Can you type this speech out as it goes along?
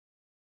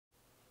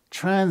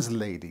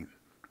Translating.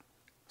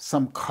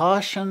 Some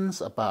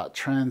cautions about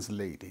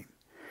translating.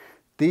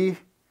 Di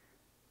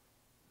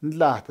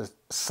nlata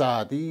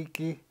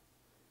sadiki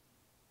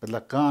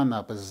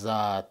belakana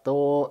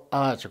bezato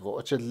ajago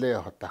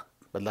ochelehotak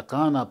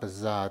belakana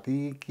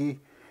bezadiki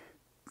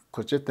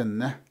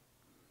kojetenne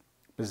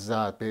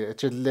bezat be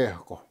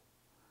ocheleho.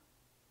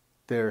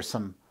 There are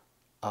some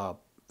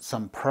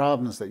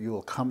problems that you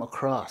will come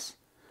across.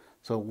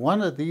 So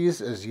one of these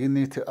is you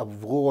need to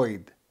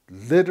avoid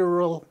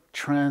literal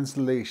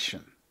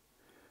translation.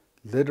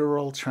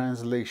 Literal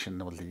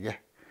translation.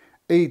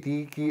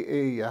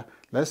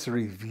 Let's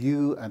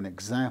review an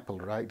example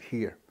right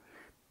here.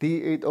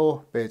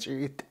 So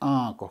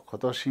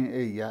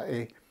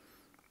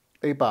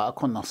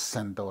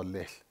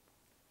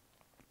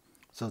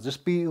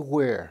just be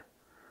aware.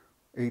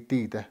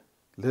 The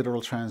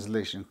literal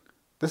translation.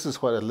 This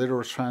is what a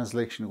literal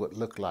translation would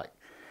look like.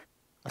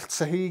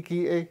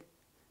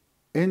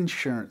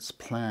 Insurance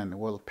plan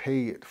will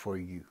pay it for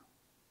you.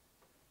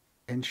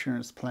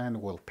 Insurance plan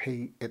will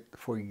pay it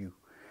for you.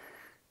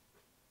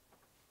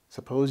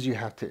 Suppose you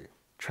have to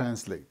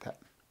translate that.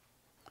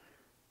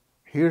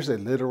 Here's a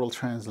literal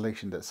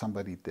translation that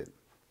somebody did.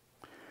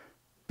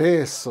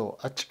 Peso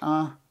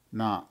acha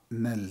na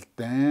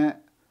nelte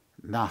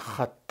na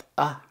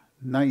khata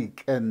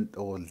naikend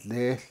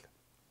olel.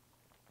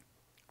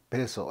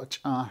 Peso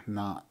acha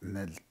na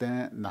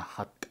nelte na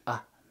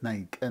khata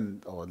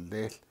naikend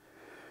olel.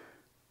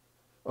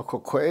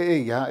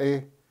 Okokoe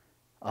yae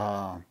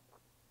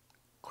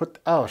kut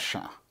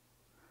ausha.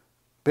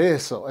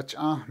 Peso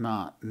acha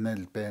na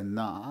nelpe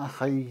na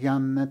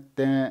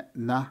hayanete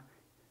na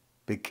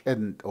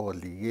bikend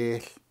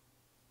oliel.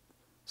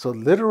 So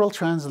literal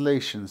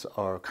translations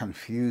are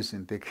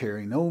confusing. They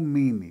carry no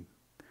meaning.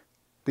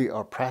 They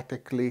are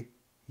practically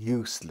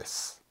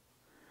useless.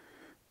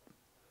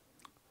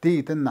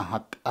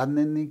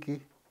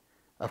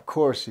 Of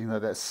course,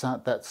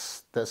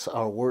 that's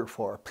our word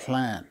for a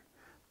plan.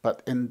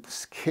 But in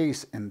this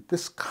case, in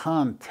this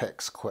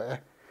context,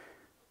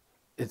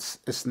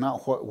 it's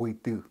not what we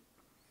do.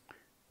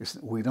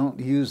 We don't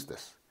use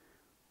this.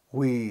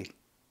 We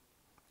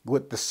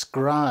would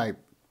describe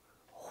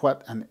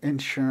what an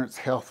insurance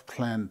health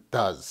plan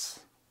does,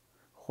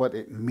 what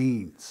it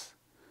means.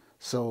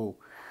 So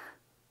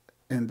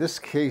in this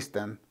case,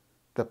 then,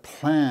 the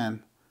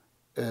plan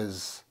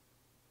is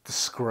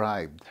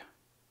described.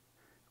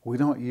 We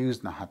don't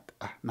use nahata.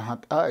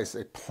 Nahata is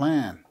a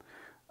plan.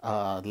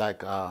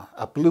 Like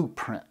a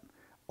blueprint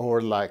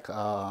or like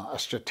a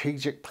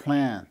strategic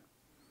plan.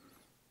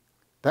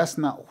 That's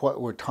not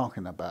what we're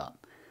talking about.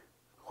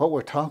 What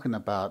we're talking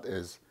about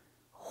is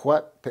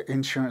what the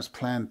insurance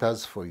plan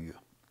does for you.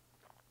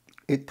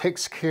 It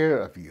takes care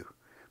of you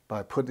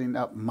by putting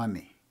up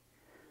money.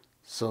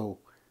 So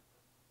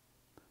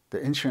the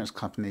insurance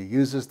company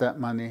uses that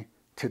money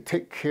to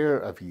take care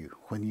of you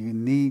when you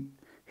need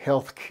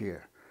health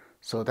care.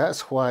 So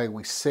that's why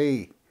we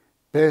say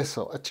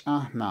Peso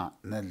achana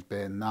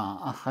nelbe na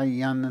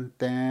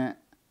ahayanente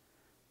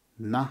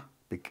na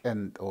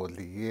bikend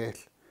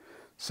oliel.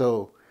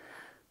 So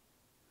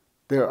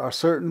there are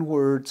certain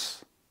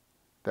words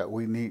that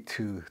we need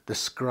to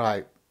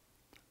describe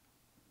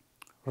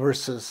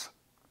versus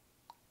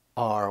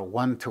our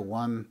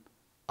one-to-one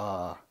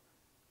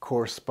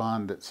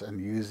correspondence and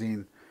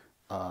using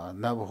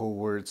Navajo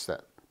words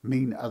that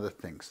mean other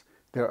things.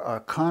 There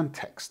are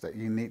contexts that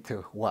you need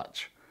to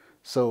watch.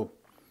 So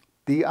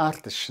di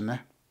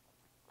artishne